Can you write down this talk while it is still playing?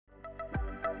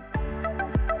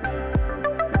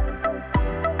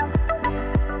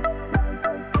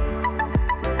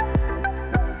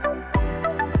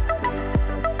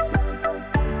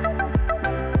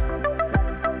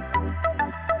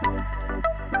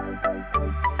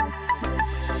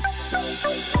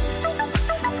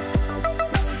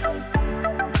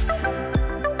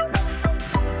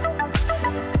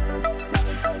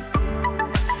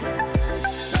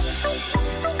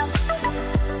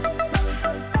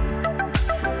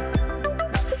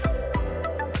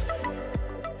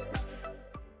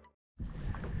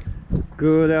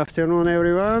Good afternoon,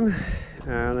 everyone,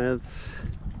 and it's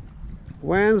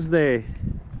Wednesday,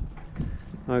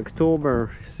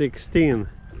 October 16.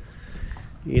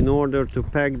 In order to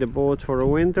pack the boat for the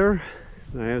winter,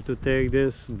 I have to take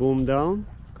this boom down,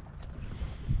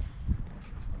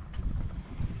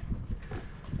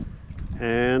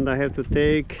 and I have to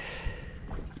take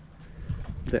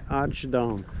the arch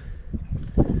down.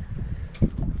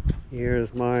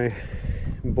 Here's my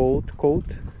boat coat.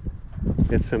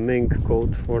 It's a mink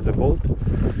coat for the boat.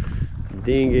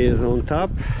 Dinghy is on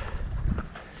top.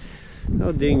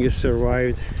 No, dinghy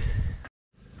survived.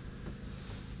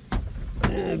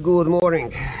 Good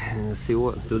morning. Let's see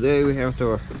what today we have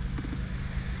to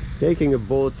taking a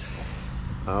boat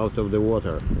out of the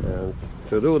water, and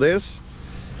to do this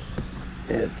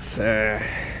it's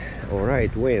all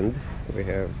right wind. We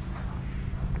have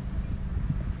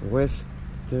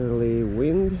westerly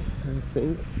wind, I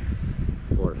think,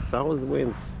 or south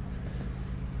wind,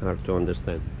 hard to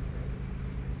understand.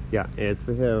 Yeah,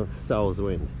 we have south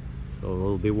wind, so it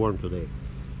will be warm today.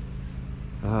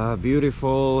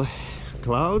 Beautiful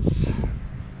clouds.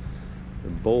 The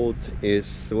boat is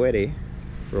sweaty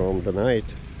from the night.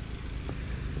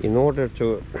 In order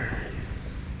to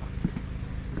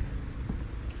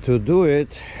do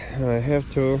it, I have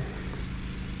to,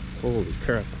 holy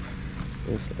crap,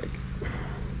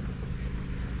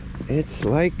 it's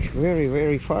like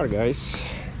very far, guys.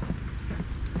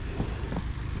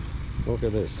 Look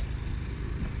at this.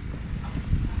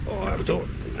 Oh, I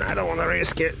don't want to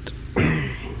risk it.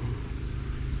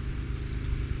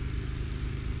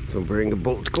 To bring the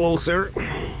boat closer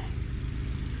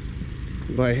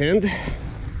by hand.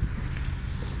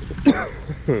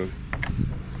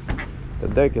 The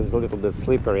deck is a little bit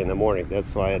slippery in the morning,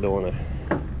 that's why I don't want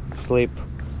to sleep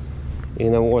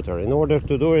in the water. In order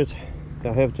to do it,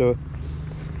 I have to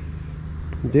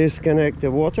disconnect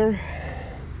the water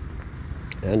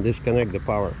and disconnect the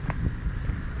power,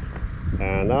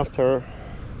 and after,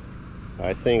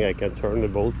 I think I can turn the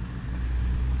boat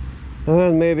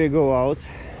and maybe go out,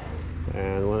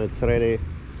 and when it's ready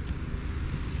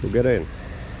to get in.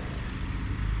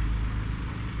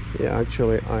 Yeah,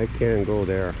 actually I can go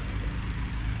there.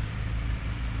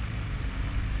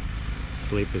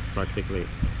 Sleep is practically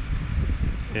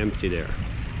empty there.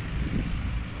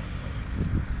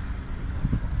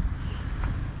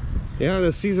 Yeah,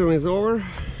 the season is over.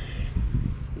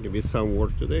 Give me some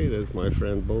work today. There's my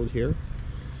friend boat here,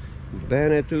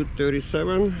 Bennett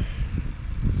 237.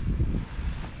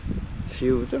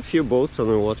 A few boats on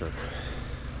the water,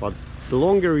 but the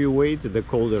longer you wait, the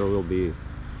colder will be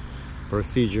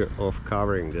procedure of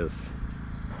covering this,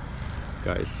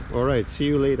 guys. All right, see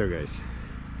you later, guys.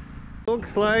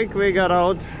 Looks like we got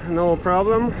out, no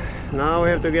problem. Now we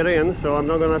have to get in, so I'm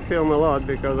not gonna film a lot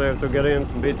because I have to get in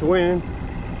between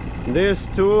these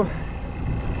two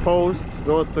posts,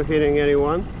 not to hitting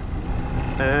anyone,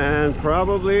 and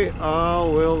probably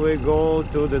will we go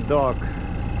to the dock.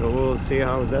 So we'll see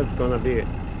how that's gonna be.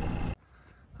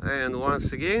 And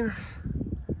once again,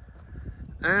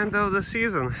 end of the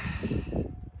season.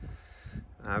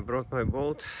 I brought my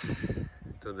boat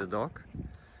to the dock.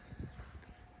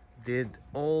 Did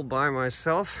all by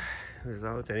myself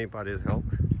without anybody's help.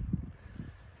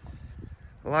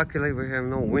 Luckily we have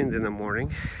no wind in the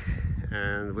morning,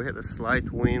 and we had a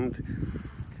slight wind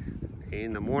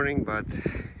in the morning, but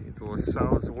it was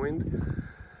south wind,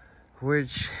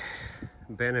 which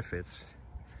benefits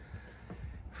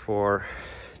for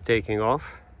taking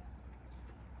off.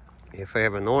 If I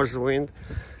have a north wind,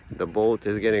 the boat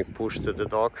is getting pushed to the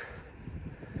dock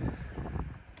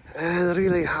and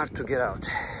really hard to get out.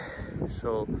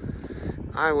 So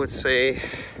I would say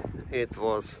it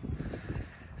was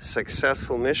a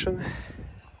successful mission.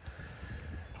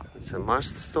 It's a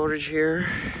mast storage here,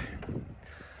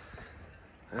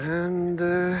 and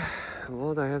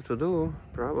what I have to do,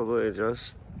 probably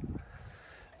just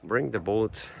bring the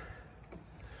boat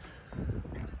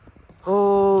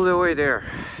all the way there.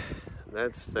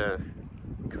 That's the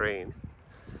crane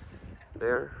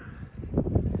there.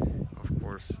 Of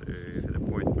course, the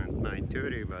appointment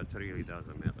 9:30, but really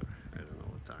doesn't matter. I don't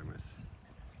know what time it is.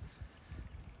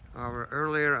 Hour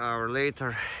earlier, hour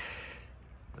later,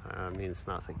 means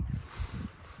nothing,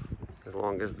 as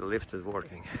long as the lift is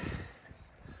working.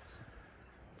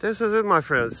 This is it, my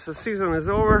friends. The season is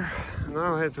over.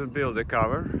 Now I have to build a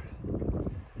cover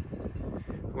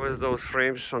with those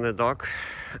frames on the dock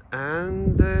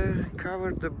and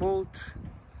cover the boat.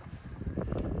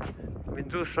 We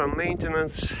do some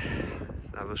maintenance,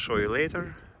 I will show you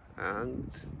later, and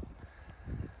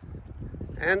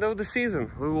end of the season.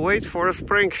 We will wait for a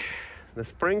spring, the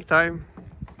springtime.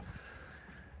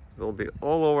 will be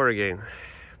all over again.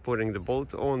 Putting the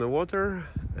boat on the water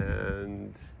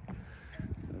and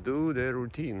do the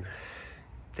routine.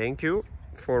 Thank you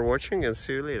for watching and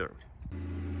see you later.